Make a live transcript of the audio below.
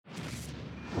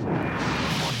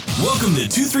Welcome to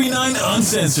 239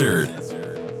 Uncensored.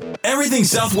 Everything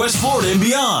Southwest Florida and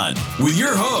beyond with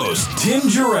your host, Tim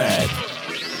Jarrett.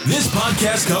 This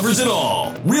podcast covers it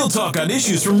all. Real talk on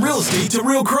issues from real estate to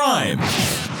real crime.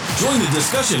 Join the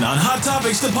discussion on hot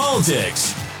topics to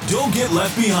politics. Don't get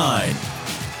left behind.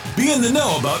 Be in the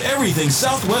know about everything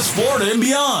Southwest Florida and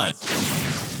beyond.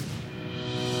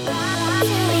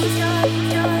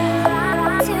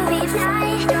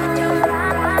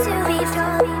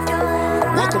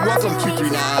 Welcome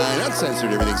 239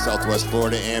 Uncensored, everything Southwest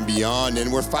Florida and beyond.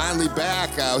 And we're finally back.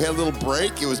 We had a little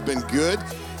break. It has been good.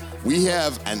 We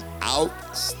have an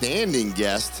outstanding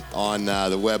guest on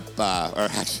the webcast,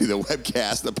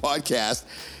 the podcast.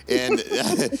 And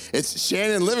it's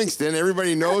Shannon Livingston.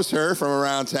 Everybody knows her from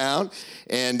around town.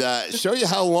 And show you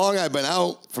how long I've been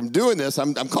out from doing this.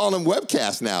 I'm calling them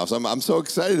webcasts now. So I'm so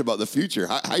excited about the future.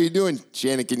 How you doing,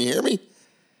 Shannon? Can you hear me?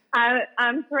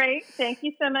 I'm great. Thank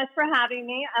you so much for having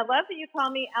me. I love that you call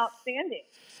me outstanding.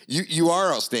 You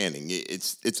are outstanding.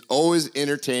 It's always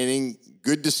entertaining,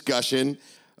 good discussion,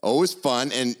 always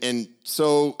fun. And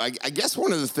so I guess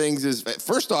one of the things is,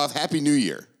 first off, Happy New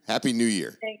Year. Happy New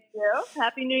Year. Thank you.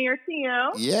 Happy New Year to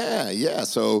you. Yeah.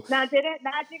 So now, did it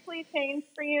magically change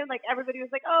for you? Like everybody was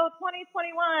like, oh,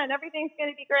 2021, everything's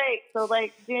going to be great. So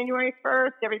like January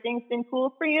 1st, everything's been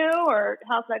cool for you, or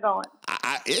how's that going?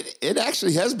 It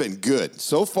actually has been good.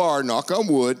 So far, knock on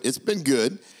wood, it's been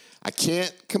good. I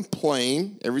can't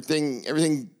complain.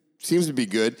 Everything seems to be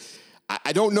good.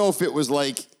 I don't know if it was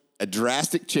like a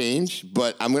drastic change,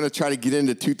 but I'm going to try to get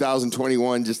into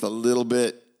 2021 just a little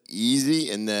bit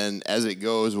easy, and then as it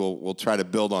goes, we'll try to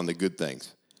build on the good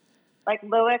things. Like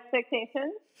low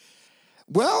expectations?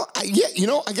 Well, I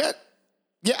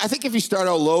think if you start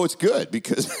out low, it's good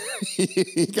because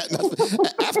you got nothing.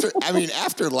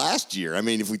 After last year,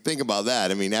 if we think about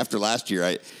that, after last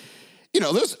year, there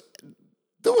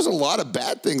was a lot of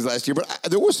bad things last year, but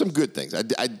there was some good things.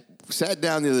 I sat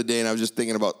down the other day and I was just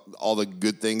thinking about all the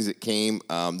good things that came.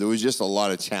 There was just a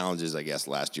lot of challenges, I guess,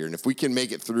 last year. And if we can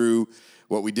make it through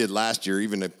what we did last year,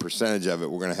 even a percentage of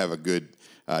it, we're going to have a good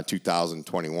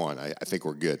 2021. I think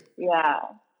we're good. Yeah.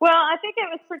 Well, I think it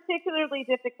was particularly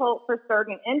difficult for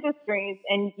certain industries,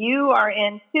 and you are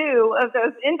in two of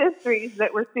those industries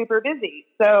that were super busy.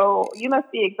 So you must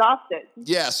be exhausted.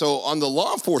 Yeah. So on the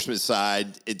law enforcement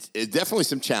side, it's definitely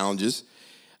some challenges.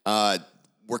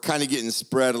 We're kind of getting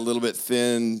spread a little bit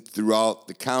thin throughout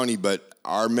the county, but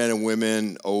our men and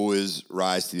women always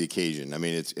rise to the occasion.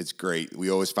 It's great.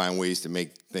 We always find ways to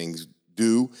make things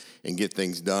do and get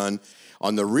things done.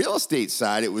 On the real estate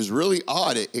side, it was really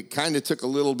odd. It kind of took a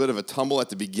little bit of a tumble at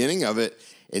the beginning of it,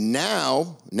 and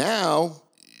now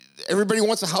everybody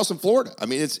wants a house in Florida.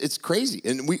 It's crazy,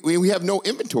 and we have no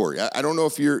inventory. I don't know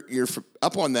if you're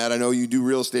up on that. I know you do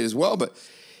real estate as well, but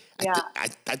yeah.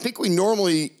 I think we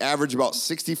normally average about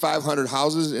 6,500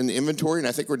 houses in the inventory, and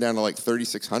I think we're down to like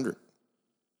 3,600.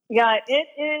 Yeah, it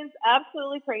is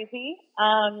absolutely crazy,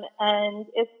 and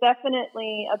it's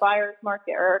definitely a buyer's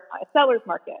market or a seller's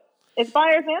market. It's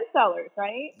buyers and sellers,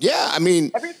 right? Yeah,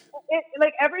 everybody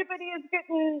is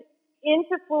getting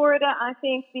into Florida, I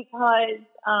think, because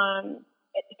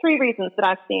three reasons that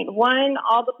I've seen. One,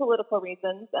 all the political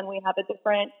reasons, and we have a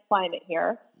different climate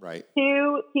here. Right.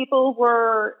 Two, people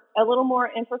were a little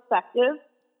more introspective,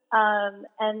 and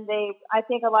I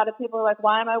think a lot of people are like,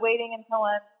 why am I waiting until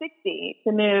I'm 60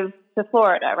 to move to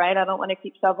Florida, right? I don't want to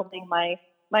keep shoveling my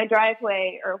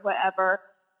driveway or whatever.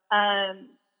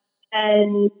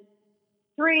 And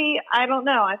three, I don't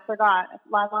know. I forgot.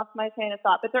 I lost my train of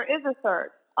thought. But there is a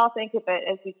third. I'll think of it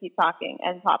as we keep talking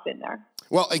and pop in there.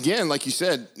 Well, again, like you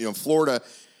said, Florida,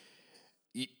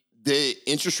 the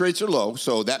interest rates are low,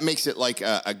 so that makes it like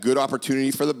a good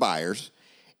opportunity for the buyers.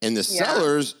 And the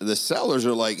sellers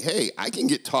are like, hey, I can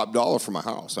get top dollar for my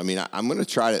house. I'm going to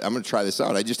try this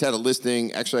out. I just had a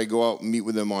listing. Actually, I go out and meet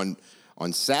with them on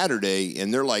Saturday,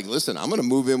 and they're like, listen, I'm going to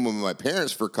move in with my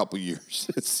parents for a couple years.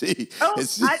 Let's see. Oh,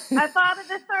 I thought of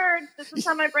the third. This is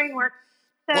how my brain works.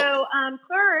 So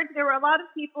third, there were a lot of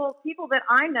people that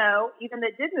I know, even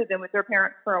that did move in with their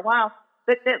parents for a while,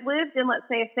 that lived in, let's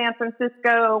say, San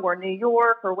Francisco or New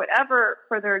York or whatever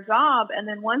for their job. And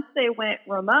then once they went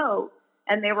remote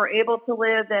and they were able to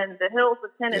live in the hills of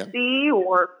Tennessee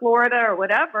or Florida or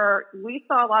whatever, we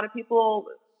saw a lot of people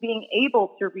being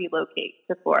able to relocate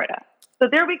to Florida. So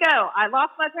there we go. I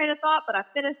lost my train of thought, but I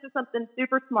finished with something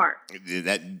super smart.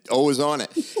 That always on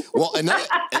it. Well,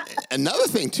 another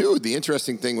thing, too, the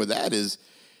interesting thing with that is,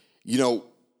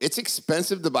 it's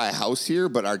expensive to buy a house here,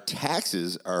 but our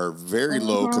taxes are very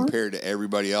low compared to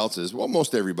everybody else's. Well,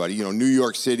 most everybody. New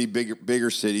York City, bigger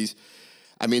cities.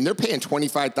 I mean, they're paying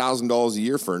 $25,000 a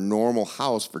year for a normal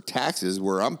house for taxes,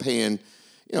 where I'm paying,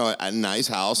 a nice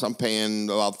house, I'm paying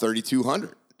about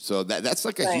 $3,200. So that's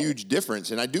like a huge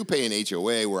difference. And I do pay an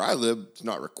HOA where I live. It's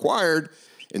not required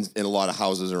in a lot of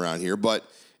houses around here, but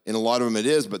in a lot of them it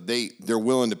is. But they're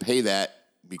willing to pay that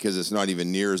because it's not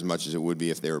even near as much as it would be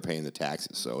if they were paying the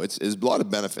taxes. So it's a lot of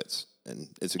benefits, and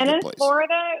it's a good place. And in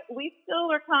Florida, we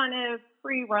still are kind of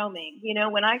free roaming.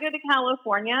 When I go to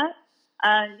California,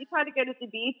 you try to go to the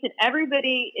beach and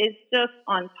everybody is just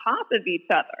on top of each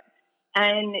other.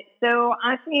 And so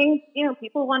I think,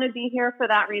 people want to be here for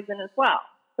that reason as well.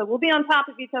 So we'll be on top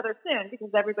of each other soon because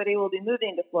everybody will be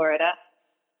moving to Florida.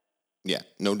 Yeah,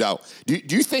 no doubt. Do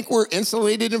you think we're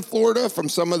insulated in Florida from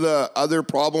some of the other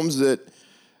problems that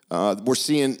we're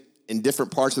seeing in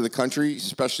different parts of the country,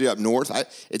 especially up north?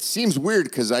 It seems weird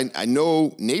because I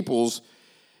know Naples,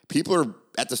 people are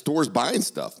at the stores buying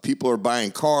stuff. People are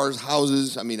buying cars,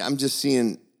 houses. I mean, I'm just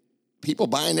seeing people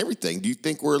buying everything. Do you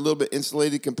think we're a little bit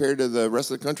insulated compared to the rest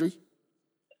of the country?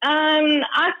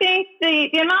 I think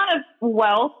the amount of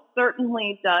wealth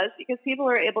certainly does, because people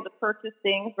are able to purchase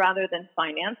things rather than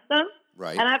finance them.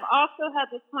 Right. And I've also had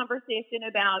this conversation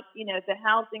about, the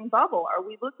housing bubble. Are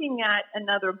we looking at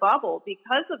another bubble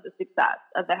because of the success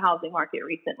of the housing market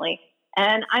recently?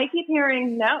 And I keep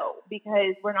hearing no,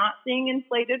 because we're not seeing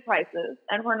inflated prices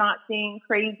and we're not seeing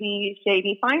crazy,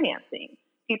 shady financing.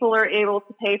 People are able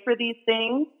to pay for these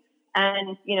things.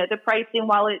 And, the pricing,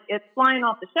 while it's flying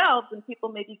off the shelves and people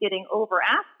may be getting over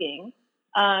asking,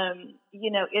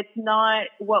 it's not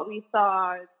what we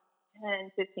saw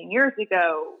 10, 15 years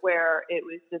ago where it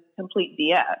was just complete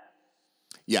BS.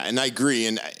 Yeah, and I agree.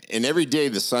 And every day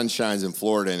the sun shines in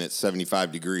Florida and it's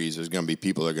 75 degrees, there's going to be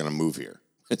people that are going to move here.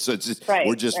 So it's just,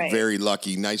 we're just very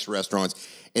lucky, nice restaurants.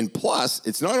 And plus,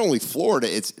 it's not only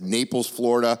Florida, it's Naples,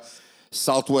 Florida,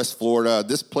 Southwest Florida.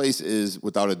 This place is,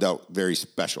 without a doubt, very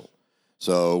special.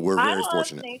 So we're very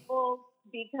fortunate. I love Naples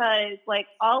because,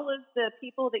 all of the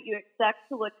people that you expect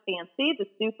to look fancy, the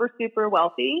super, super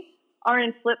wealthy, are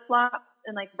in flip-flops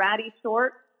and, ratty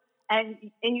shorts. And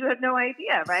you have no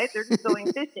idea, right? They're just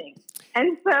going fishing.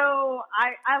 And so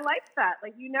I like that.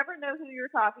 You never know who you're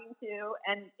talking to,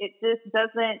 and it just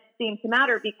doesn't seem to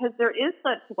matter because there is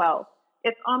such wealth.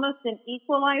 It's almost an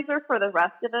equalizer for the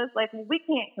rest of us. We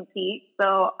can't compete, so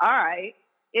all right.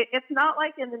 It's not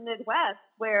like in the Midwest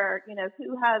where,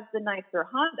 who has the nicer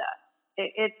Honda.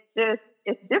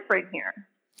 It's different here.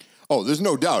 Oh, there's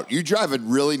no doubt. You drive a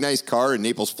really nice car in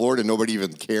Naples, Florida, nobody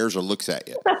even cares or looks at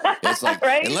you. It's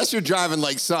right? Unless you're driving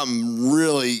something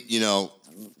really,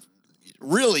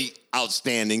 really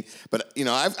outstanding. But,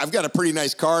 I've got a pretty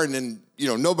nice car and then,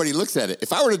 nobody looks at it.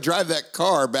 If I were to drive that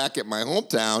car back at my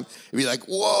hometown, it'd be like,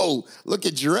 whoa, look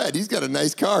at Jared. He's got a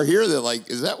nice car here. They're like,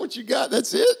 is that what you got?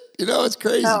 That's it? It's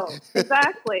crazy. Oh,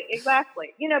 exactly.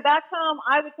 Back home,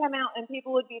 I would come out and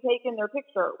people would be taking their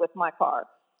picture with my car.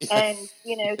 And,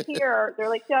 here, they're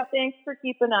like, yeah, thanks for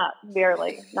keeping up.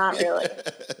 Barely. Not really.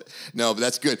 No, but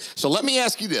that's good. So let me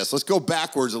ask you this. Let's go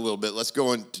backwards a little bit. Let's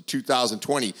go into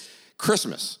 2020.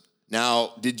 Christmas.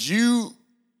 Now, did you,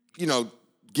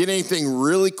 get anything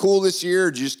really cool this year?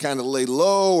 Or did you just kind of lay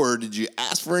low, or did you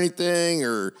ask for anything?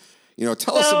 Or,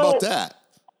 tell us about that.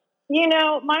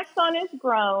 My son is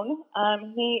grown.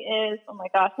 He is, oh my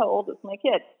gosh, how old is my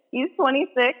kid? He's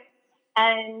 26.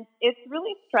 And it's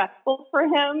really stressful for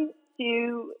him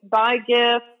to buy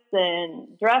gifts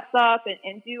and dress up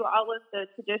and do all of the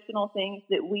traditional things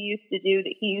that we used to do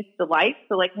that he used to like.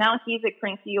 So now he's a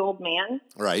cranky old man.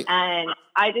 Right. And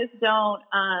I just don't,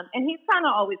 and he's kind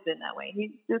of always been that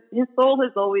way. His soul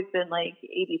has always been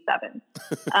 87.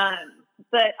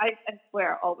 But I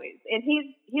swear always. And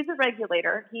he's a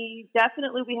regulator. We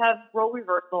have role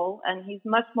reversal, and he's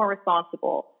much more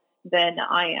responsible than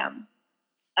I am.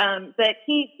 But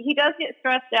he does get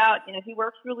stressed out. He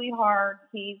works really hard.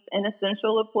 He's an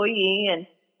essential employee,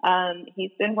 and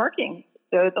he's been working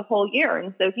the whole year.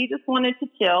 And so he just wanted to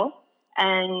chill.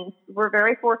 And we're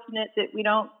very fortunate that we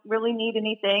don't really need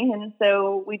anything. And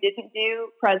so we didn't do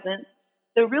presents.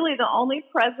 So really the only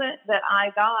present that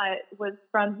I got was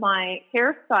from my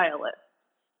hairstylist.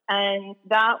 And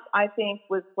that, I think,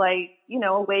 was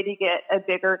a way to get a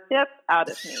bigger tip out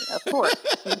of me, of course.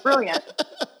 He's brilliant.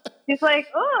 He's like,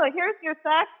 oh, here's your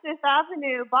Saks Fifth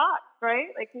Avenue box, right?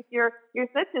 If you're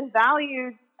such a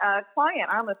valued client,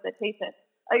 I almost said patient.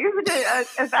 You're such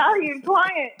a valued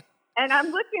client. And I'm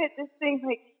looking at this thing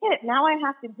shit, now I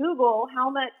have to Google how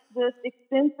much this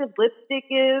expensive lipstick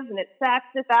is, and it's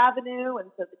Saks Fifth Avenue, and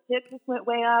so the tip just went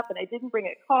way up, and I didn't bring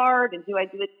a card, and do I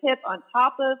do a tip on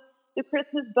top of the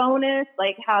Christmas bonus?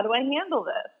 How do I handle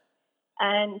this?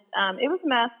 And it was a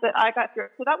mess, but I got through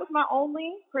it. So that was my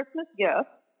only Christmas gift.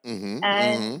 Mm-hmm,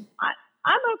 And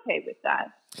I'm okay with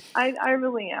that. I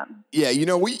really am. Yeah, you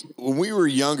know, when we were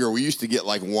younger, we used to get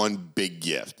like one big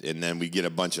gift, and then we get a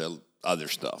bunch of other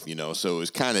stuff, you know. So it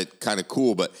was kind of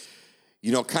cool, but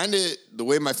you know, kind of the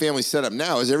way my family's set up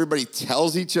now is everybody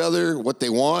tells each other what they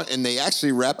want, and they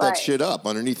actually wrap that shit up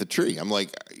underneath the tree. I'm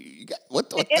like,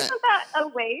 what Isn't that a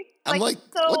waste? I'm like,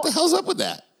 what the hell's up with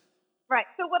that? Right.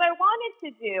 So what I wanted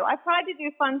to do, I tried to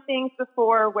do fun things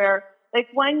before where, like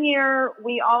one year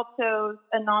we all chose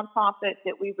a nonprofit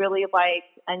that we really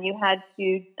liked, and you had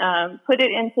to put it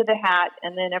into the hat,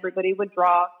 and then everybody would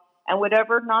draw. And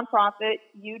whatever nonprofit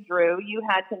you drew, you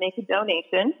had to make a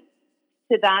donation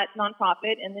to that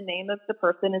nonprofit in the name of the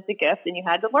person as a gift, and you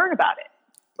had to learn about it,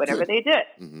 whatever they did.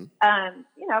 Mm-hmm.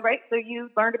 You know, right? So you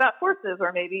learned about horses,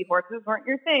 or maybe horses weren't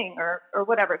your thing, or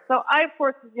whatever. So I, of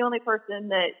course, was the only person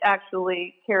that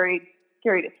actually carried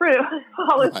it through,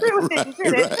 followed through with it and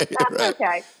did it. That's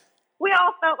okay. We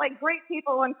all felt like great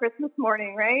people on Christmas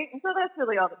morning, right? And so that's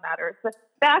really all that matters. But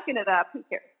backing it up, who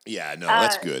cares? Yeah, no,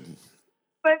 that's good.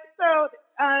 But so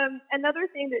another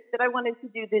thing that I wanted to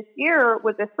do this year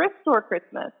was a thrift store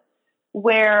Christmas,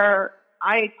 where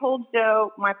I told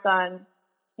Joe, my son,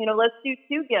 you know, let's do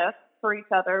 2 gifts for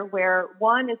each other, where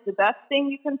one is the best thing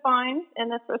you can find in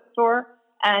the thrift store,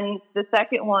 and the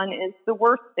second one is the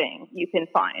worst thing you can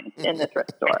find in the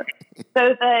thrift store.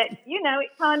 So that, you know, it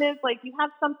kind of like you have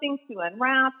something to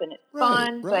unwrap and it's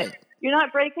fun, but you're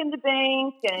not breaking the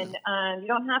bank, and you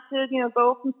don't have to, you know,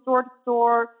 go from store to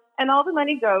store. And all the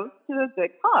money goes to a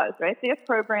good cause, right? They have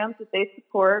programs that they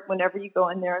support whenever you go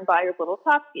in there and buy your little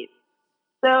tchotchkes.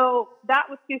 So that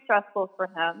was too stressful for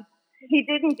him. He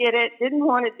didn't get it, didn't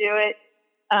want to do it.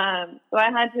 So I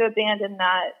had to abandon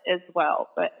that as well.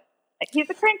 But he's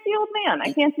a cranky old man.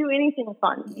 I can't do anything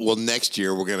fun. Well, next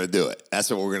year we're going to do it.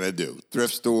 That's what we're going to do.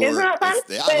 Thrift store. Isn't that fun?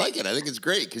 I like it. I think it's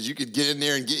great because you could get in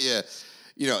there and get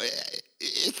you know,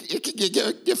 it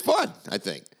could get fun, I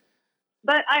think.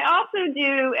 But I also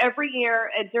do every year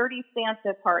a Dirty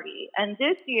Santa party. And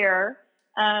this year,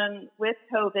 with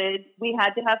COVID, we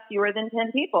had to have fewer than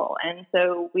 10 people. And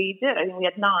so we did. I think we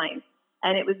had 9.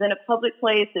 And it was in a public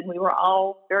place, and we were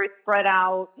all very spread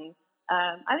out. And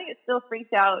I think it still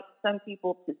freaked out some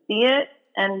people to see it.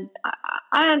 And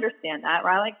I understand that,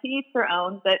 right? Like, to each their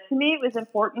own. But to me, it was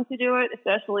important to do it,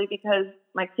 especially because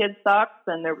my kid sucks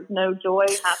and there was no joy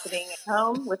happening at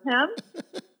home with him.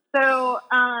 So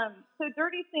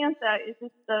Dirty Santa is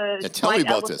just the tell me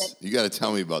about this. You got to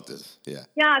tell me about this. Yeah.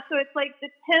 Yeah. So it's like the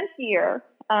 10th year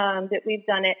that we've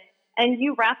done it, and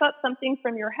you wrap up something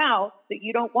from your house that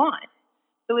you don't want.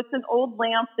 So it's an old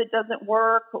lamp that doesn't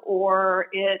work, or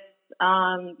it's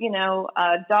you know,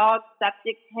 a dog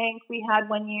septic tank we had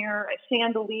one year, a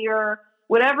chandelier,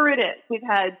 whatever it is. We've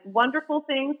had wonderful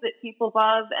things that people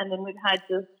love, and then we've had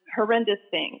just horrendous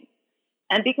things.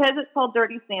 And because it's called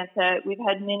Dirty Santa, we've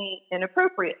had many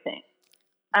inappropriate things.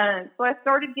 So I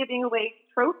started giving away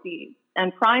trophies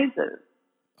and prizes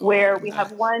where we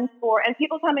have one for, and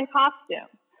people come in costume.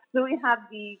 So we have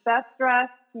the best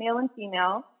dressed male and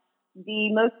female,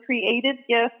 the most creative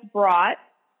gift brought,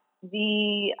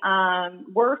 the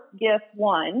worst gift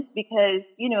won, because,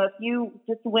 you know, if you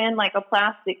just win like a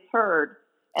plastic turd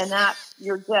and that's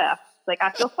your gift, like,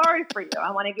 I feel sorry for you.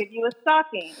 I want to give you a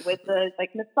stocking with a like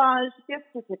massage gift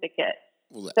certificate.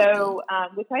 So,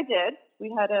 which I did.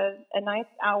 We had a nice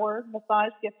hour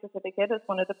massage gift certificate as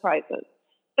one of the prizes.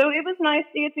 So it was nice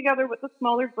to get together with a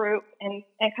smaller group and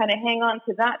kind of hang on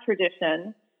to that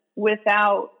tradition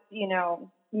without, you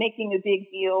know, making a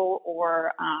big deal,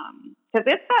 or because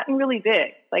it's gotten really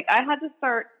big. Like, I had to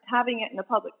start having it in a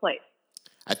public place.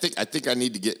 I think I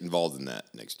need to get involved in that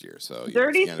next year. So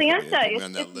Dirty Santa,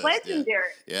 it's legendary.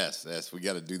 Yeah. Yes, we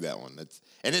got to do that one.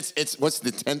 It's what's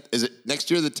the 10th? Is it next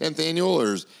year the 10th annual,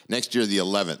 or is next year the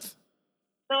 11th?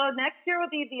 So next year will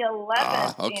be the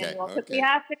 11th annual, because we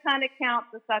have to kind of count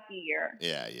the sucky year.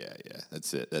 Yeah.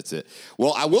 That's it.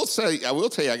 Well, I will tell you,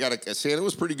 I got Santa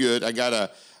was pretty good. I got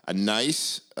a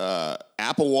nice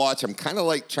Apple Watch. I'm kind of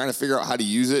like trying to figure out how to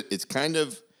use it. It's kind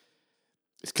of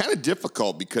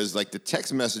difficult because like the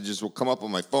text messages will come up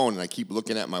on my phone, and I keep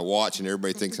looking at my watch, and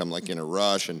everybody thinks I'm like in a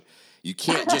rush, and you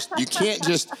can't just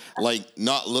like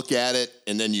not look at it,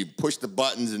 and then you push the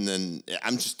buttons, and then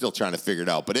I'm just still trying to figure it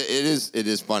out. But it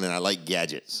is fun, and I like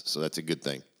gadgets, so that's a good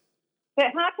thing.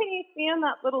 But how can you see on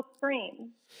that little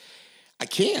screen? I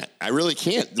can't. I really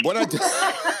can't. What I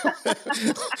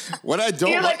don't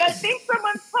You're like, I think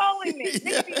someone's calling me.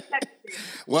 Yeah.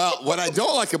 Well, what I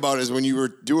don't like about it is when you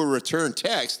do a return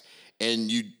text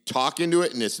and you talk into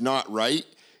it and it's not right,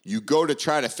 you go to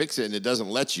try to fix it and it doesn't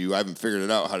let you. I haven't figured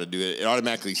it out how to do it. It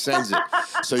automatically sends it.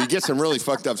 So you get some really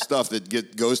fucked up stuff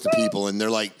that goes to people, and they're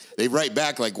like, they write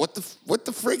back like, what the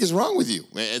frig is wrong with you?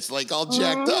 It's like all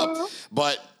jacked up.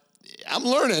 But I'm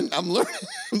learning how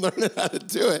to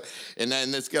do it. And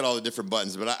then it's got all the different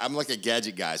buttons, but I'm like a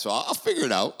gadget guy. So I'll figure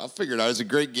it out. It's a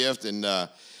great gift. And the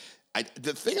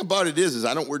thing about it is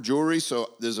I don't wear jewelry.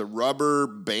 So there's a rubber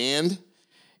band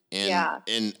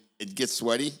and it gets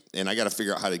sweaty, and I got to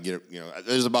figure out how to get it. You know,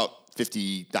 there's about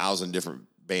 50,000 different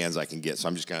bands I can get. So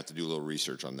I'm just going to have to do a little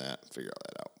research on that and figure all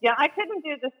that out. Yeah. I couldn't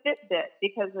do the Fitbit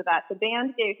because of that. The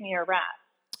band gave me a rash.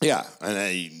 Yeah.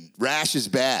 And rash is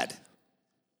bad.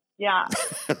 Yeah.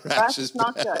 Rash is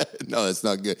not good. No, that's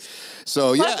not good.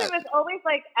 So, Plus, it was always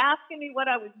like asking me what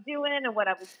I was doing and what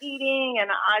I was eating,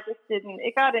 and I just didn't.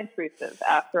 It got intrusive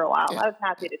after a while. Yeah. I was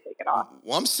happy to take it off.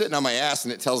 Well, I'm sitting on my ass,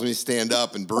 and it tells me to stand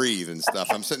up and breathe and stuff.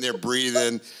 I'm sitting there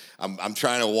breathing. I'm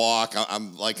trying to walk.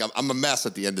 I'm a mess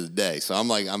at the end of the day. So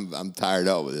I'm tired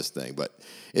out with this thing, but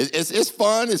it's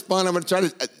fun. It's fun. I'm going to try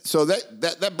to. So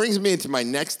that brings me into my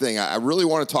next thing. I really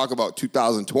want to talk about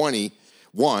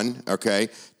 2021. Okay.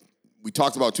 We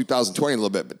talked about 2020 a little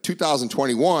bit, but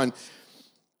 2021,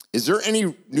 is there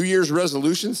any New Year's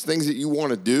resolutions, things that you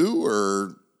want to do,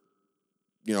 or,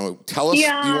 tell us you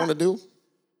want to do?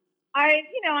 I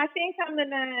think I'm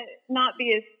going to not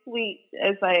be as sweet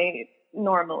as I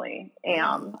normally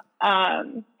am.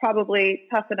 Probably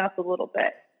toughen up a little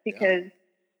bit because,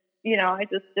 I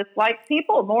just like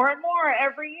people more and more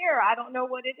every year. I don't know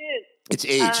what it is. It's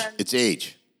age. It's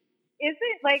age. Is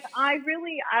it like I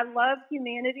love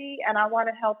humanity and I want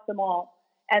to help them all.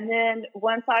 And then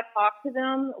once I talk to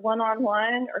them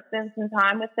one-on-one or spend some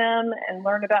time with them and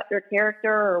learn about their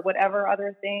character or whatever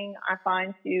other thing I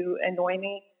find to annoy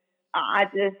me, I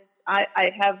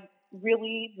have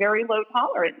really very low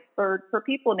tolerance for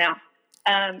people now.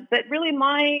 But really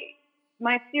my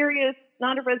serious,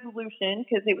 not a resolution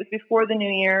because it was before the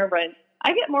new year, but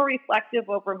I get more reflective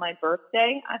over my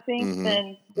birthday, I think,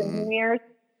 than the New Year's.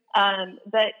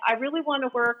 But I really want to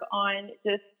work on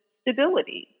just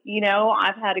stability.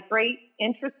 I've had a great,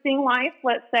 interesting life,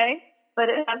 let's say, but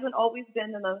it hasn't always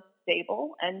been the most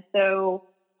stable. And so,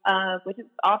 which is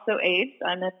also age.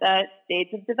 I'm at that stage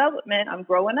of development. I'm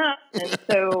growing up. And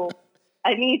so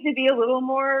I need to be a little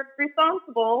more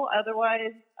responsible.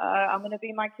 Otherwise, I'm going to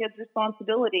be my kid's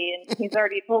responsibility. And he's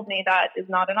already told me that is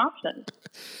not an option.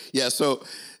 Yeah. So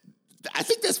I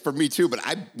think that's for me too, but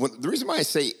the reason why I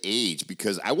say age,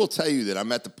 because I will tell you that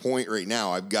I'm at the point right now,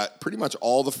 I've got pretty much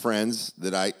all the friends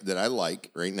that I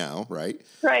like right now, right?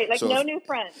 Right, like so no new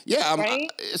friends. Yeah,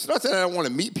 right? It's not that I don't want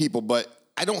to meet people, but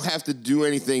I don't have to do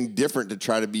anything different to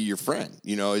try to be your friend.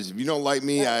 If you don't like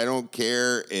me, I don't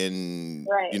care, and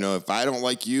if I don't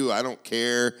like you, I don't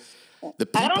care.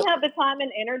 I don't have the time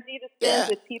and energy to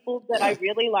spend with people that I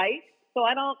really like. So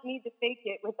I don't need to fake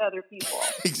it with other people.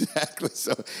 Exactly.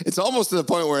 So it's almost to the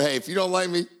point where, hey, if you don't like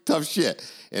me, tough shit.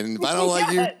 And if I don't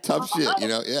like you, tough shit.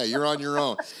 You're on your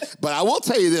own. But I will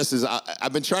tell you this, is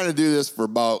I've been trying to do this for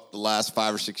about the last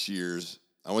 5 or 6 years.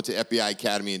 I went to FBI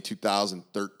Academy in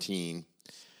 2013.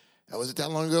 Was it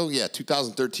that long ago? Yeah,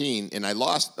 2013. And I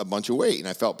lost a bunch of weight, and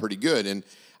I felt pretty good. And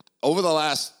over the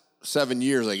last 7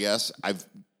 years, I guess, I've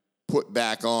put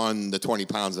back on the 20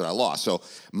 pounds that I lost. So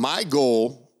my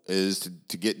goal is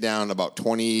to get down about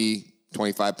 20,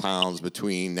 25 pounds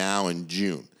between now and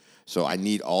June. So I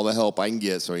need all the help I can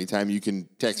get. So anytime you can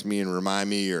text me and remind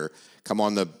me or come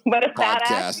on the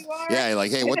podcast. Yeah,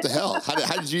 like, hey, what the hell? How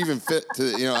did you even fit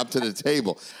to up to the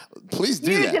table? Please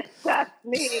do that. You just sucked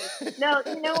me. No,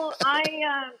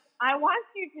 I want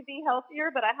you to be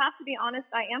healthier, but I have to be honest,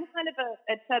 I am kind of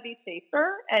a chubby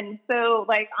chaser. And so,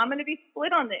 I'm going to be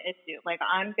split on the issue.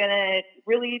 I'm going to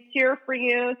really cheer for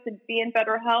you to be in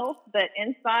better health, but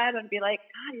inside, I'm going to be like,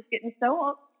 God, he's getting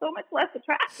so much less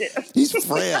attractive. He's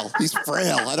frail.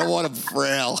 I don't want a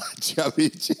frail chubby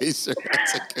chaser.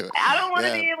 I don't want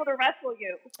to be able to wrestle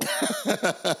you.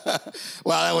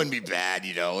 Well, that wouldn't be bad,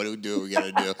 What do we got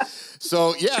to do?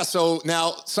 So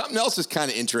now something else is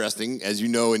kind of interesting. As you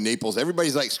know, in Naples,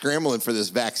 everybody's scrambling for this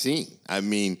vaccine. I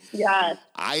mean,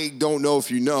 I don't know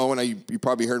if you know, and you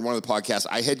probably heard one of the podcasts,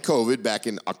 I had COVID back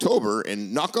in October,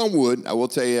 and knock on wood, I will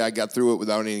tell you, I got through it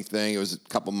without anything. It was a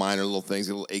couple minor little things,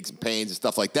 little aches and pains and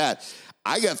stuff like that.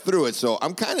 I got through it, so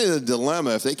I'm kind of in a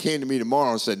dilemma. If they came to me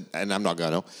tomorrow and said, and I'm not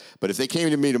going to, but if they came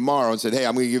to me tomorrow and said, hey,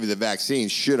 I'm going to give you the vaccine,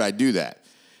 should I do that?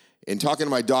 In talking to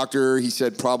my doctor, he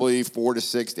said probably 4 to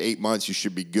 6 to 8 months, you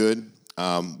should be good.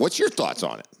 What's your thoughts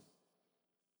on it?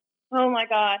 Oh, my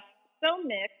gosh. So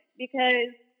mixed, because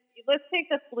let's take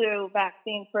the flu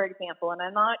vaccine, for example, and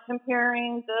I'm not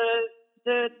comparing the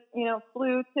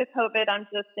flu to COVID, I'm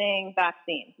just saying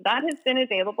vaccines. That has been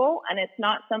available, and it's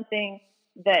not something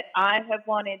that I have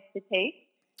wanted to take.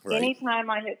 Right.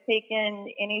 Anytime I have taken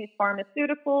any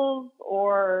pharmaceuticals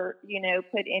or,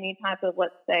 put any type of,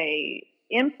 let's say,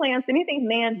 implants, anything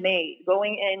man-made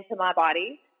going into my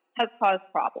body has caused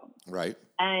problems. Right.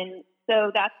 And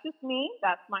so that's just me.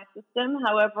 That's my system.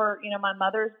 However, my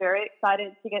mother's very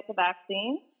excited to get the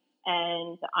vaccine,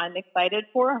 and I'm excited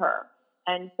for her.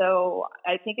 And so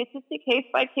I think it's just a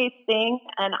case-by-case thing,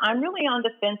 and I'm really on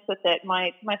the fence with it.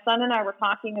 My son and I were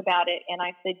talking about it, and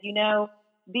I said,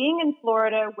 being in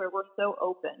Florida where we're so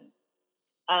open,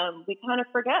 we kind of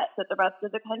forget that the rest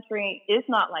of the country is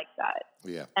not like that.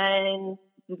 Yeah.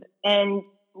 And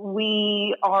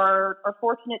we are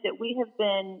fortunate that we have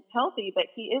been healthy, but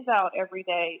he is out every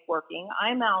day working.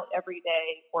 I'm out every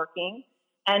day working.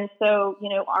 And so,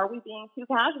 are we being too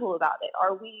casual about it?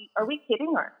 Are we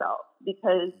kidding ourselves?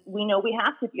 Because we know we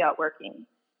have to be out working.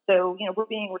 So, we're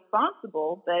being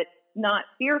responsible, but not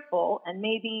fearful. And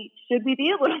maybe should we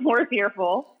be a little more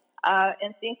fearful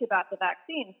and think about the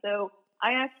vaccine? So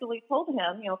I actually told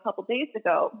him, a couple days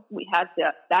ago, we had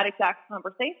that exact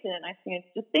conversation. And I said,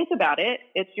 just think about it.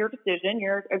 It's your decision.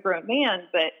 You're a grown man,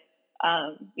 but,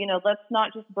 let's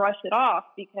not just brush it off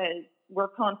because we're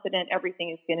confident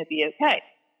everything is going to be okay.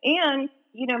 And,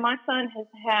 my son has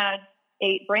had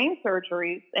 8 brain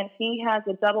surgeries, and he has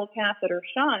a double catheter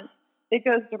shunt that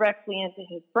goes directly into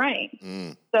his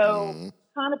brain. So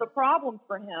kind of a problem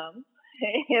for him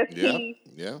if he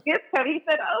gets COVID. He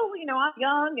said, I'm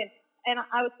young. And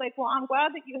I was like, well, I'm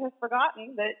glad that you have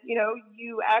forgotten that,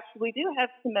 you actually do have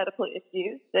some medical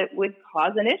issues that would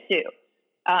cause an issue.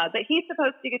 But he's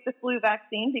supposed to get the flu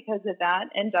vaccine because of that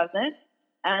and doesn't.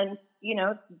 And,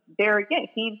 there again,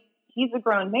 he's a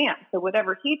grown man. So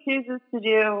whatever he chooses to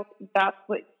do, that's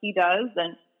what he does.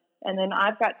 And then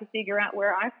I've got to figure out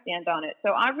where I stand on it. So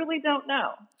I really don't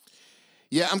know.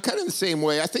 Yeah, I'm kind of the same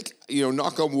way. I think,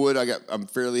 knock on wood, I'm a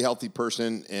fairly healthy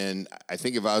person. And I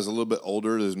think if I was a little bit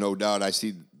older, there's no doubt I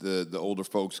see the older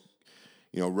folks,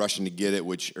 rushing to get it,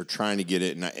 which are trying to get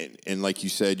it. And like you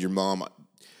said, your mom,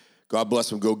 God bless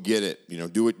them, go get it.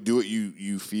 Do what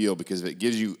you feel, because if it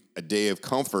gives you a day of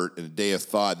comfort and a day of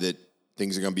thought that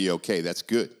things are going to be okay, that's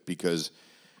good, because,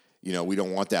 we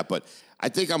don't want that. But I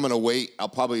think I'm going to wait. I'll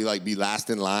probably be last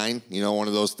in line, one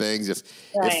of those things. If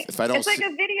I don't, it's like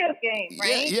a video game,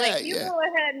 right? You go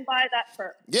ahead and buy that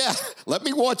first. Yeah. Let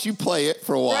me watch you play it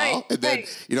for a while. Right, and then,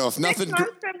 if nothing 6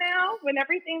 months from now, when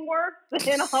everything works,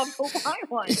 then I'll go buy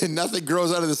one. And nothing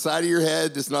grows out of the side of your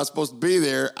head that's not supposed to be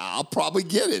there, I'll probably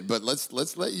get it. But let's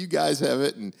let you guys have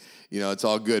it, and it's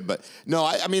all good. But no,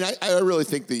 I really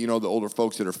think that, the older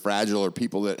folks that are fragile, or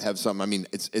people that have something,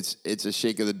 it's a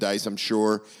shake of the dice, I'm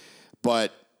sure.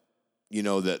 But,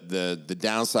 the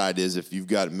downside is, if you've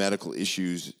got medical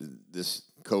issues, this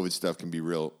COVID stuff can be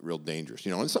real dangerous.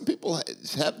 And some people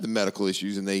have the medical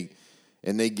issues and they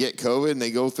get COVID and they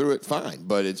go through it fine.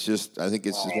 But it's just, I think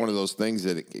it's just one of those things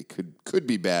that it could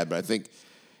be bad. But I think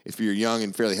if you're young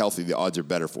and fairly healthy, the odds are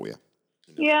better for you.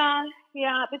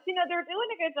 Yeah, but they're doing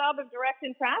a good job of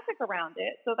directing traffic around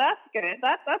it, so that's good.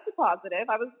 That's a positive.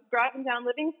 I was driving down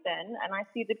Livingston, and I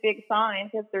see the big sign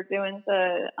because they're doing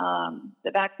the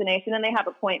vaccination, and they have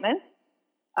appointments.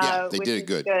 Yeah, they did it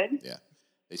good. Yeah,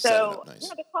 they set it up nice.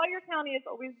 The Collier County is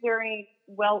always very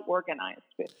well organized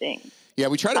with things. Yeah,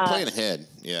 we try to plan ahead.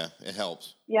 Yeah, it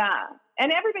helps. Yeah,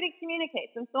 and everybody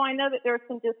communicates, and so I know that there's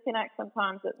some disconnect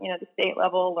sometimes at the state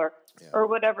level or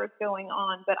whatever's going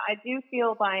on. But I do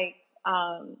feel like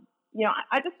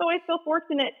I just always feel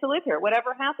fortunate to live here.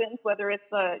 Whatever happens, whether it's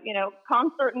a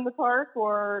concert in the park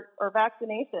or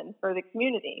vaccination for the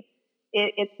community,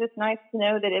 it's just nice to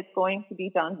know that it's going to be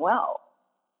done well.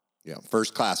 Yeah,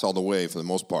 first class all the way for the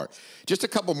most part. Just a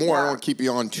couple more. I don't want to keep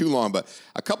you on too long, but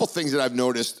a couple things that I've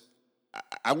noticed.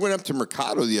 I went up to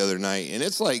Mercado the other night, and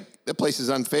it's like the place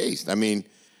is unfazed.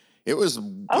 It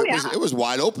was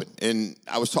wide open. And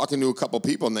I was talking to a couple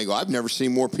people, and they go, I've never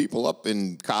seen more people up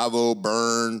in Cabo,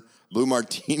 Bern, Blue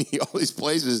Martini, all these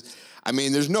places.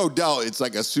 There's no doubt it's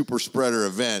like a super spreader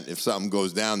event if something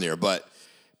goes down there. But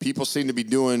people seem to be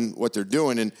doing what they're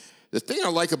doing. And the thing I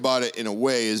like about it in a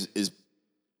way is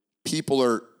people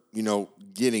are,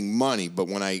 getting money. But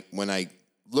when I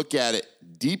look at it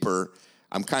deeper,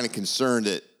 I'm kind of concerned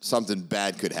that something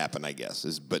bad could happen, I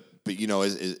guess. But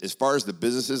as far as the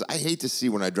businesses, I hate to see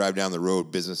when I drive down the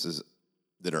road businesses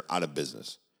that are out of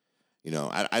business.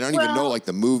 I don't even know, like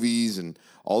the movies and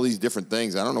all these different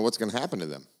things. I don't know what's going to happen to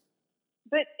them.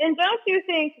 And don't you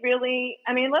think really,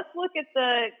 let's look at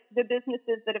the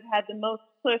businesses that have had the most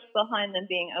push behind them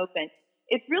being open.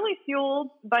 it's really fueled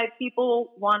by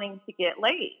people wanting to get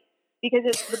laid because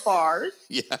it's the bars,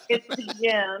 it's the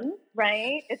gym,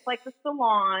 right? It's like the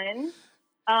salon.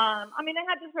 I mean, they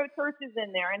had to throw churches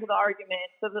in there into the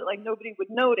argument so that like nobody would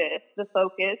notice the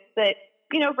focus. But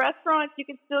restaurants, you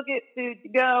could still get food to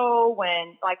go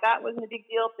when like that wasn't a big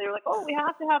deal. They were like, oh, we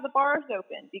have to have the bars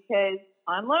open because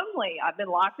I'm lonely. I've been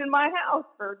locked in my house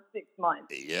for 6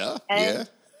 months.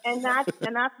 And that's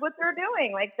what they're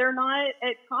doing. Like they're not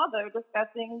at Cabo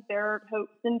discussing their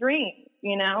hopes and dreams.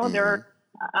 They're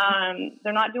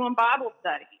not doing Bible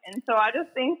study. And so I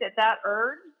just think that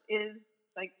urge is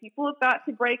like people have got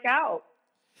to break out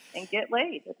and get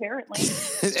laid, apparently.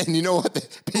 And you know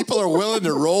what? People are willing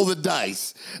to roll the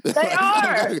dice. They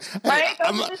are, right?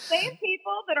 Those are the same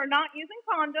people that are not using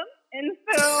condoms. And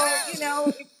so,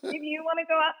 if you want to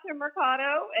go out to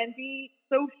Mercado and be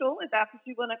social, if that's what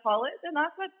you want to call it, then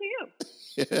that's up to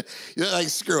you. You're like,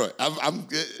 screw it. I'm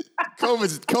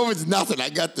COVID's nothing. I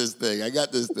got this thing.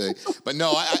 But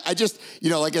no, I just,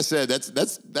 like I said,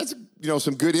 that's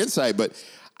some good insight. But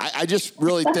I just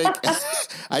really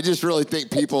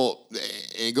think people,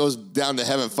 it goes down to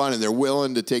having fun, and they're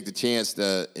willing to take the chance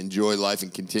to enjoy life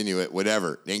and continue it,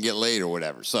 whatever, and get laid or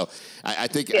whatever. So I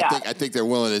think they're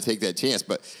willing to take that chance.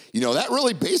 But that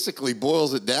really basically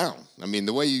boils it down. I mean,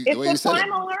 the way you said it. It's a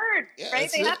primal urge,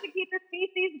 right? They have to keep the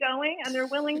species going, and they're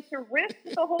willing to risk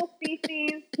the whole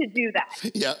species to do that.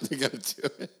 Yeah, they're gonna do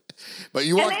it. But they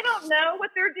don't know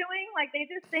what they're doing. Like they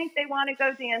just think they want to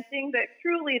go dancing, but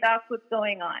truly that's what's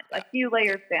going on. A few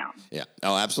layers down. Yeah.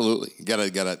 Oh, absolutely. You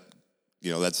gotta.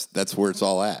 That's where it's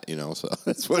all at. So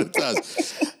that's what it does.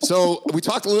 So we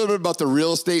talked a little bit about the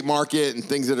real estate market and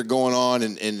things that are going on,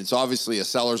 and it's obviously a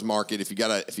seller's market. If you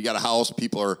got a house,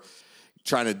 people are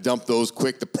trying to dump those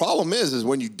quick. The problem is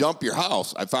when you dump your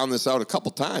house, I found this out a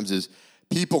couple times, is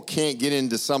people can't get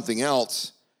into something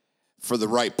else for the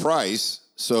right price.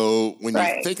 So when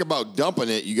you think about dumping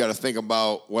it, you got to think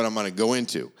about what I'm going to go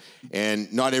into.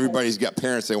 And not everybody's got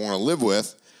parents they want to live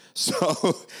with. So,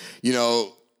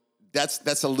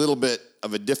 that's a little bit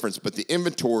of a difference. But the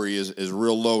inventory is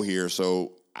real low here.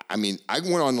 So, I mean, I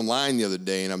went on the line the other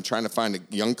day, and I'm trying to find a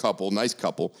young couple, nice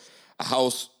couple, a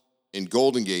house in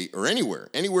Golden Gate or anywhere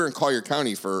in Collier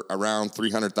County for around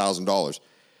 $300,000.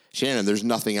 Shannon, there's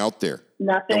nothing out there.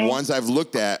 Nothing. The ones I've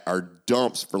looked at are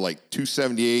dumps for like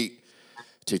 $278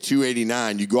 to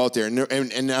 $289. You go out there,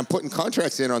 and I'm putting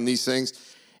contracts in on these things,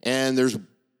 and there's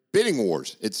bidding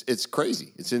wars. It's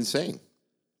crazy. It's insane.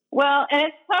 Well, and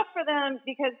it's tough for them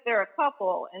because they're a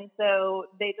couple, and so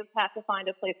they just have to find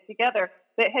a place together.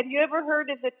 But have you ever heard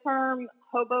of the term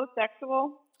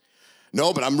hobosexual?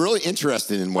 No, but I'm really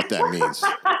interested in what that means.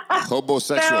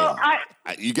 Hobosexual.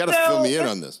 You got to fill me in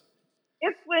on this.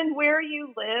 It's when where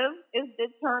you live is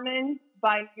determined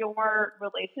by your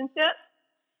relationship.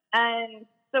 And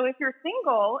so if you're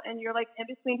single and you're like in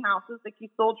between houses, like you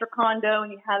sold your condo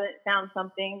and you haven't found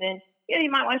something, then you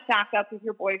might want to shack up with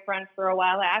your boyfriend for a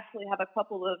while. I actually have a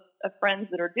couple of friends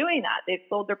that are doing that. They've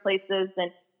sold their places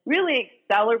and really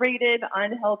accelerated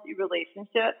unhealthy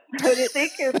relationships so that they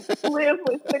can live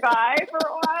with the guy for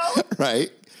a while.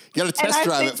 Right. You got to test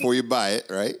drive it before you buy it,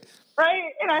 right?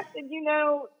 Right. And I said,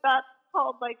 that's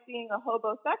called like being a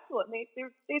hobosexual. And they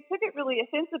took it really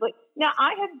offensively. Now,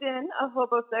 I have been a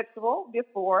hobosexual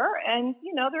before, and,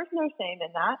 there's no shame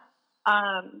in that,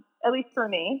 at least for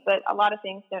me. But a lot of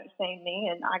things don't shame me,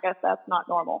 and I guess that's not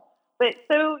normal. But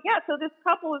so this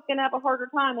couple is going to have a harder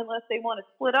time unless they want to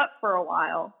split up for a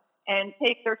while and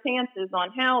take their chances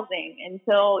on housing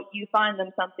until you find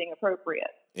them something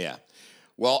appropriate. Yeah.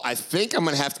 Well, I think I'm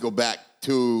going to have to go back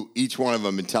to each one of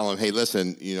them and tell them, hey,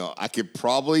 listen, I could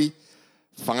probably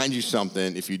find you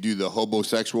something if you do the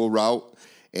hobosexual route.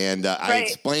 And I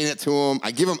explain it to them.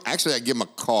 I give them a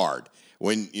card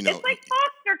when, It's like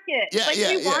foster kids.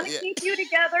 We want to keep you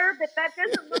together, but that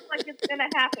doesn't look like it's going to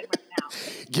happen right now.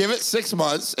 Give it 6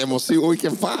 months and we'll see what we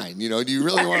can find. Do you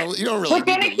really want to, you don't really We're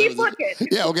going to keep looking.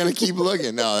 Yeah, we're going to keep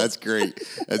looking. No, that's great.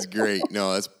 That's great.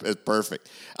 No, that's perfect.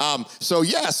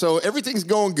 So everything's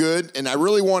going good. And I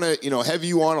really want to, have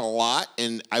you on a lot.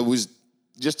 And I was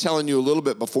just telling you a little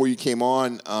bit before you came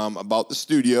on about the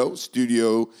Studio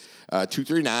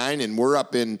 239, and we're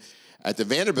up at the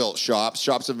Vanderbilt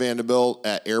Shops of Vanderbilt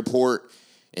at Airport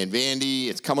and Vandy.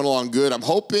 It's coming along good. I'm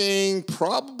hoping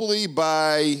probably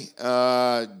by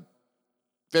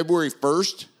February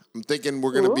 1st. I'm thinking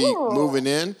we're going to be moving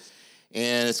in,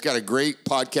 and it's got a great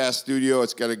podcast studio.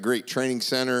 It's got a great training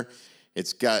center.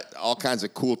 It's got all kinds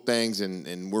of cool things,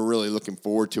 and we're really looking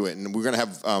forward to it. And we're going to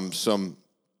have some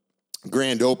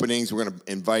grand openings. We're going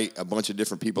to invite a bunch of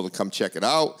different people to come check it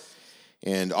out.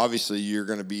 And obviously, you're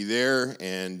going to be there,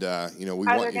 and we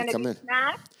want you to come in.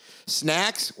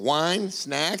 Snacks, wine,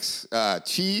 snacks,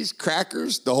 cheese,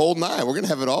 crackers, the whole nine. We're going to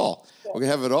have it all. Yeah. We're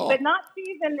going to have it all. But not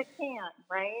cheese in the can,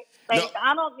 right? No.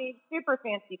 I don't need super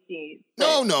fancy cheese.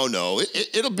 No.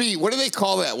 It'll be, what do they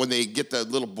call that when they get the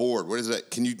little board? What is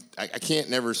that? I can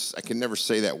never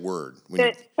say that word.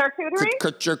 Charcuterie?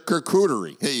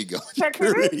 Charcuterie. There you go.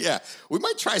 Charcuterie? Yeah. We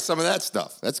might try some of that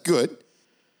stuff. That's good.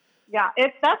 Yeah,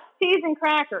 that's cheese and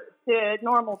crackers to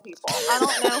normal people. I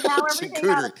don't know how everything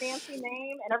got a fancy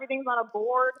name and everything's on a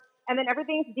board and then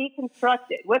everything's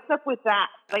deconstructed. What's up with that?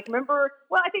 Like, remember,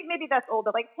 I think maybe that's old,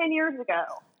 but like 10 years ago.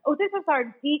 Oh, this is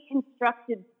our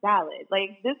deconstructed salad.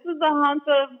 Like, this is a hunk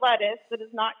of lettuce that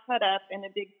is not cut up in a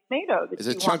big tomato. It's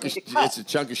a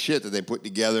chunk of shit that they put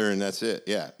together, and that's it.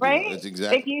 Yeah, right. That's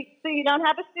exactly. So you don't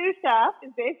have a sous chef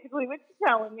is basically what you're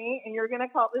telling me, and you're going to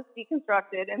call this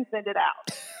deconstructed and send it out.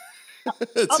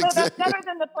 That's better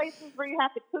than the places where you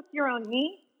have to cook your own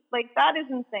meat. Like, that is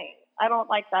insane. I don't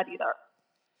like that either.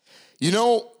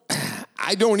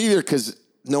 I don't either, because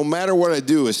no matter what I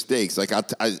do with steaks, I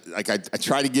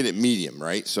try to get it medium,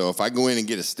 right? So if I go in and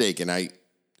get a steak and I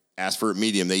ask for it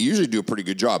medium, they usually do a pretty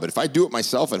good job. But if I do it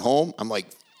myself at home, I'm like,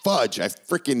 fudge, I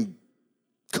freaking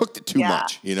cooked it too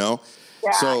much, Yeah, And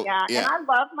I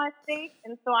love my steak,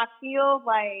 and so I feel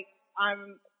like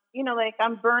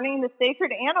I'm burning the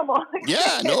sacred animal.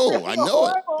 Yeah, no, I know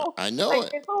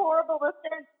it. It's a horrible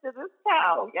offense to this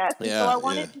cow. Yes. Yeah, so I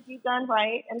want it to be done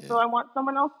right, and so I want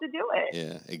someone else to do it.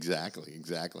 Yeah, exactly.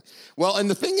 Well, and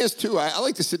the thing is, too, I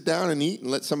like to sit down and eat and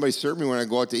let somebody serve me when I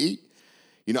go out to eat.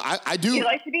 I do. You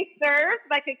like to be served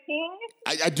like a king?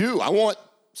 I do. I want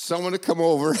someone to come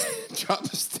over, chop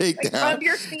a steak down. Rub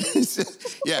your feet.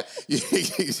 Yeah,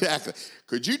 exactly.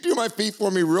 Could you do my feet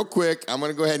for me real quick? I'm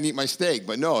going to go ahead and eat my steak.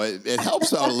 But no, it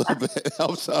helps out a little bit. It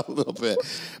helps out a little bit.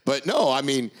 But no, I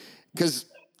mean, because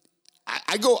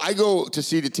I go to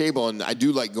see the table, and I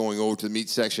do like going over to the meat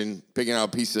section, picking out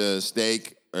a piece of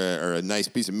steak or a nice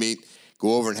piece of meat,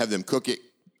 go over and have them cook it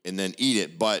and then eat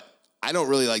it. But I don't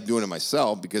really like doing it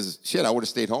myself because, I would have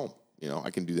stayed home.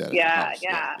 I can do that. Yeah.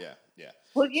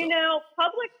 Well, So,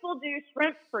 Publix will do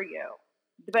shrimp for you,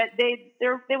 but they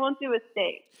won't do a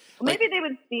steak. Maybe they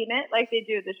would steam it like they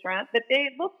do the shrimp, but they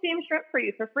will steam shrimp for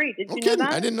you for free. Did you know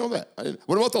that? I didn't know that.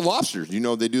 What about the lobsters? Do you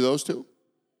know they do those too?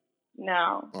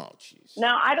 No. Oh, jeez.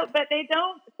 No, I don't. But they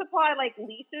don't supply like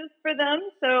leashes for them.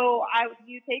 So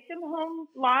you take them home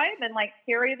live and like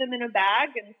carry them in a bag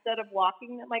instead of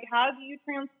walking them. Like, how do you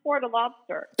transport a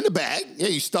lobster? In a bag. Yeah,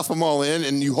 you stuff them all in,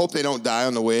 and you hope they don't die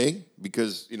on the way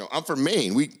because I'm from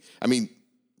Maine.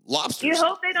 Lobsters. You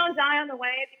hope they don't die on the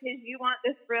way because you want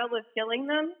the thrill of killing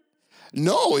them.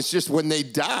 No, it's just when they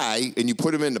die and you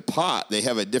put them in the pot, they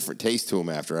have a different taste to them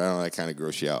after. I don't know, that kind of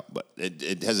gross you out, but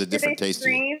it has a different taste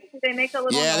scream? to it. Do they make a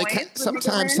little noise?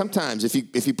 Sometimes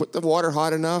if you put the water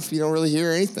hot enough, you don't really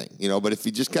hear anything, But if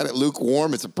you just got it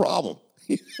lukewarm, it's a problem.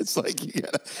 It's like you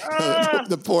got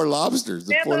the poor lobsters.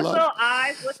 They have those little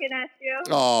eyes looking at you.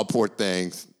 Oh, poor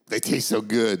things. They taste so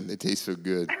good. Yeah, they taste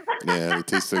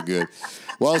so good.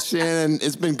 Well, Shannon,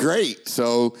 it's been great.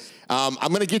 So I'm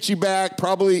going to get you back.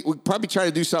 We'll probably try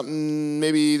to do something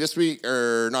maybe this week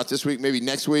or not this week, maybe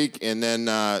next week. And then,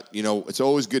 it's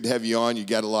always good to have you on. You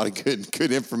got a lot of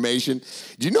good information.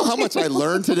 Do you know how much I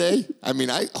learned today? I mean,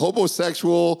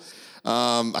 homosexual,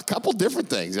 a couple different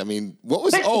things. I mean, what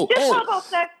was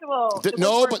homosexual? The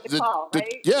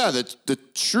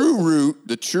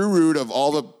true root of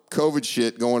all the COVID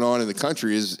shit going on in the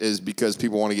country is because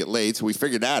people want to get laid. So we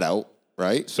figured that out,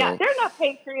 right? So yeah, they're not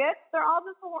patriots. They're all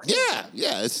just horny.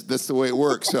 Yeah, that's the way it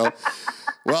works. So,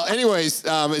 well, anyways,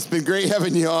 it's been great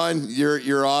having you on.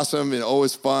 You're awesome and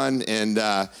always fun. And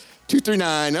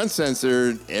 239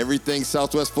 Uncensored, everything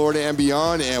Southwest Florida and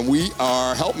beyond. And we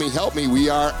are, help me, we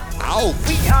are out.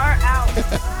 We are out.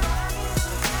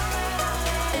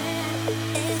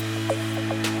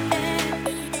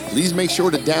 Please make sure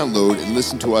to download and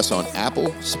listen to us on Apple,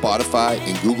 Spotify,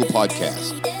 and Google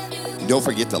Podcasts. And don't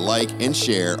forget to like and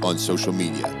share on social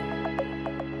media.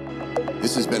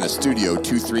 This has been a Studio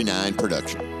 239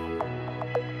 production.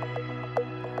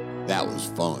 That was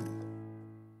fun.